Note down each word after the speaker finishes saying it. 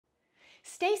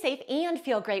Stay safe and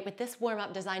feel great with this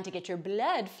warm-up designed to get your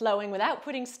blood flowing without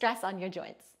putting stress on your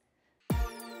joints.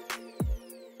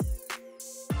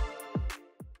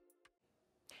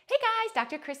 Hey guys,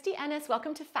 Dr. Christy Ennis.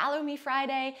 Welcome to Follow Me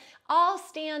Friday. All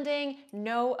standing,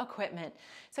 no equipment.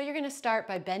 So you're gonna start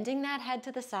by bending that head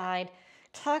to the side,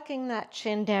 tucking that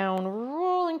chin down,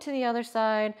 rolling to the other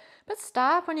side, but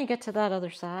stop when you get to that other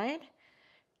side.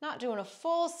 Not doing a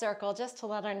full circle, just to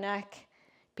let our neck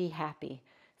be happy.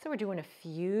 So we're doing a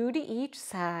few to each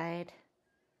side.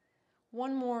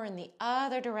 One more in the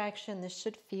other direction. This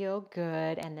should feel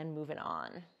good, and then moving on.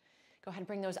 Go ahead and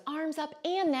bring those arms up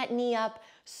and that knee up.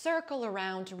 Circle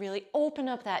around to really open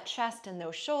up that chest and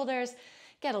those shoulders.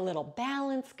 Get a little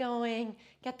balance going.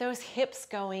 Get those hips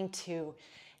going too.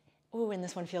 Ooh, and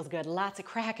this one feels good. Lots of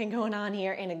cracking going on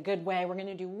here in a good way. We're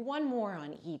gonna do one more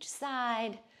on each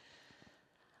side.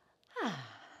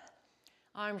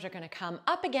 Arms are gonna come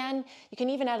up again. You can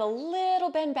even add a little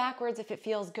bend backwards if it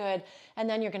feels good. And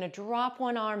then you're gonna drop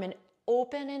one arm and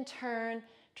open and turn.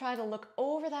 Try to look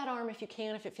over that arm if you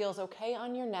can, if it feels okay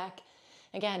on your neck.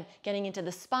 Again, getting into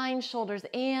the spine, shoulders,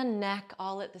 and neck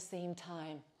all at the same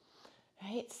time.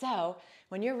 Right? So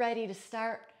when you're ready to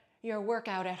start your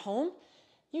workout at home,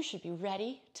 you should be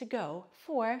ready to go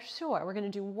for sure. We're gonna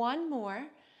do one more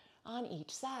on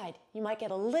each side. You might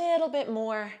get a little bit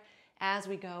more as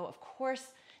we go. Of course,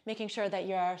 making sure that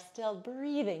you're still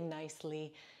breathing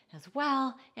nicely as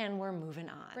well, and we're moving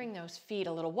on. Bring those feet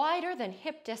a little wider than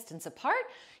hip distance apart,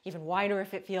 even wider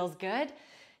if it feels good.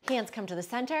 Hands come to the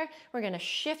center. We're gonna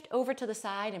shift over to the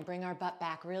side and bring our butt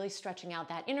back, really stretching out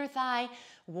that inner thigh,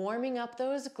 warming up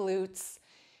those glutes.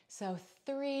 So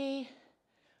 3,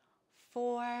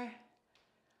 4,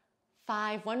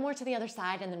 5, one more to the other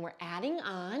side, and then we're adding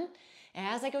on.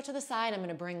 As I go to the side, I'm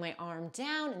gonna bring my arm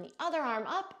down and the other arm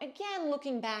up, again,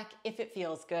 looking back if it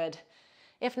feels good.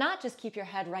 If not, just keep your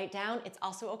head right down. It's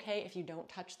also okay if you don't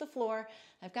touch the floor.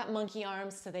 I've got monkey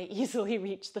arms, so they easily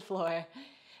reach the floor.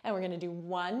 And we're gonna do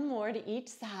one more to each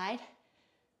side.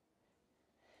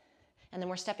 And then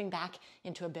we're stepping back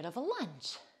into a bit of a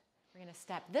lunge. We're gonna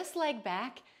step this leg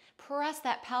back, press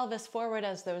that pelvis forward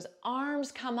as those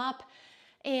arms come up,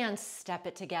 and step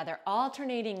it together.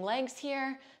 Alternating legs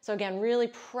here. So again, really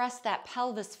press that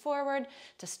pelvis forward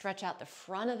to stretch out the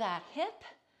front of that hip.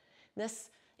 This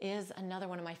is another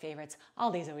one of my favorites. All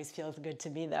these always feel good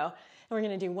to me though. And we're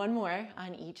gonna do one more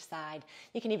on each side.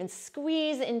 You can even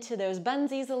squeeze into those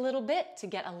bunsies a little bit to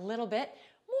get a little bit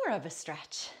more of a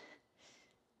stretch.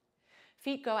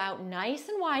 Feet go out nice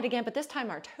and wide again, but this time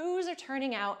our toes are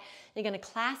turning out. You're gonna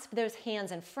clasp those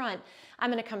hands in front. I'm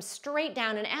gonna come straight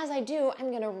down, and as I do,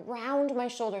 I'm gonna round my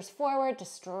shoulders forward to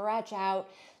stretch out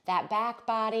that back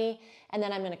body, and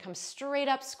then I'm gonna come straight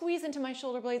up, squeeze into my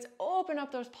shoulder blades, open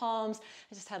up those palms.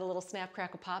 I just had a little snap,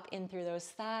 crackle, pop in through those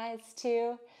thighs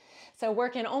too. So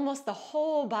working almost the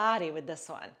whole body with this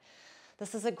one.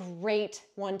 This is a great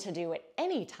one to do at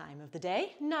any time of the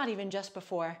day, not even just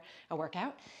before a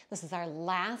workout. This is our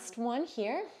last one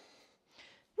here.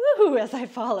 Woohoo, as I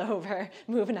fall over,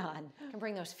 moving on. You can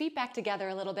bring those feet back together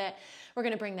a little bit. We're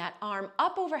gonna bring that arm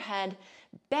up overhead,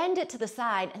 bend it to the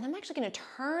side, and I'm actually gonna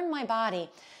turn my body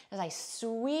as I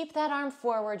sweep that arm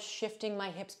forward, shifting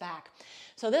my hips back.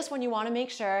 So this one you wanna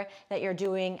make sure that you're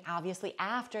doing obviously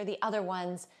after the other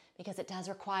ones, because it does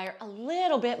require a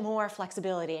little bit more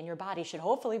flexibility, and your body should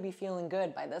hopefully be feeling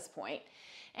good by this point.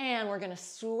 And we're gonna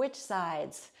switch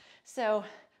sides. So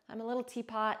I'm a little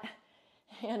teapot,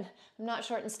 and I'm not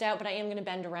short and stout, but I am gonna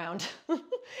bend around.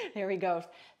 There we go.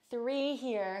 3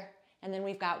 here, and then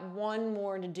we've got one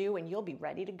more to do, and you'll be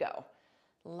ready to go.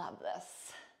 Love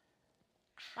this.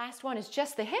 Last one is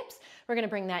just the hips. We're gonna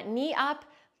bring that knee up,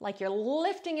 like you're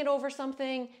lifting it over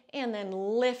something, and then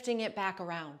lifting it back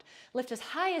around. Lift as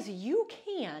high as you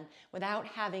can without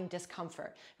having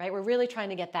discomfort, right? We're really trying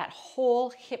to get that whole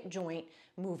hip joint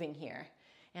moving here.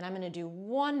 And I'm gonna do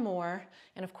one more,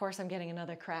 and of course I'm getting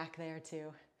another crack there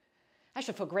too. I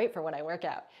should feel great for when I work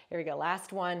out. Here we go,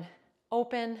 last one,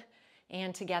 open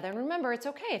and together. And remember, it's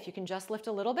okay if you can just lift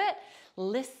a little bit.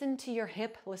 Listen to your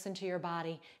hip, listen to your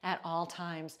body at all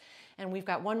times. And we've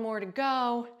got one more to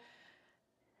go.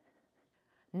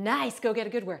 Nice, go get a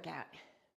good workout.